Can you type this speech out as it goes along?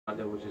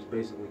that was just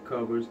basically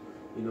covers,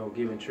 you know,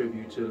 giving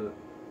tribute to the,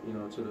 you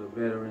know, to the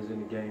veterans in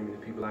the game and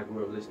the people I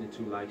grew up listening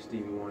to, like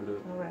Stevie Wonder,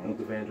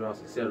 Luther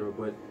Vandross, etc.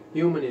 But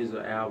Human is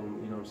an album,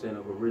 you know what I'm saying,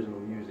 of original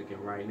music,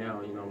 and right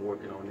now, you know, I'm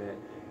working on that.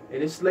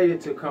 And it's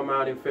slated to come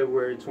out in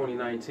February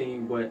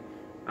 2019, but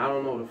I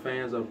don't know, the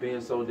fans are being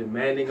so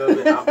demanding of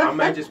it. I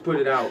might just put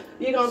it out.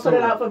 You're going to sooner.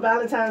 put it out for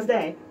Valentine's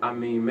Day? I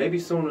mean, maybe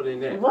sooner than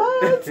that.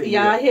 What?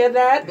 Yeah. Y'all hear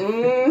that?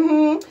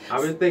 Mm-hmm.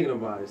 I've been thinking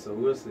about it, so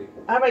we'll see.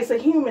 All right, so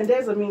Human,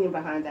 there's a meaning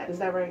behind that. Is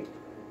that right?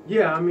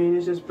 Yeah, I mean,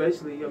 it's just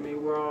basically, I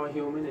mean, we're all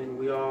human and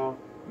we all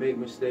make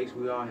mistakes.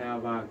 We all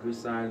have our good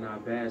side and our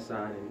bad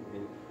side,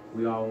 and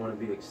we all want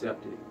to be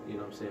accepted, you know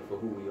what I'm saying, for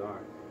who we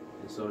are.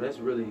 And so that's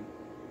really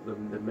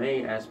the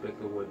main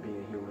aspect of what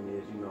being human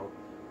is, you know.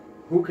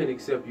 Who can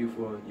accept you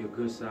for your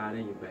good side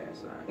and your bad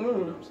side? You know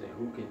what I'm saying?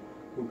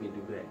 Who can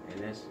do that? And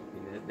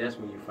that's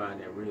when you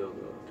find that real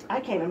love. I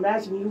can't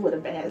imagine you with a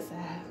bad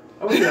side.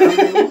 Oh yeah,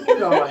 I mean,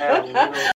 we all have them, you know.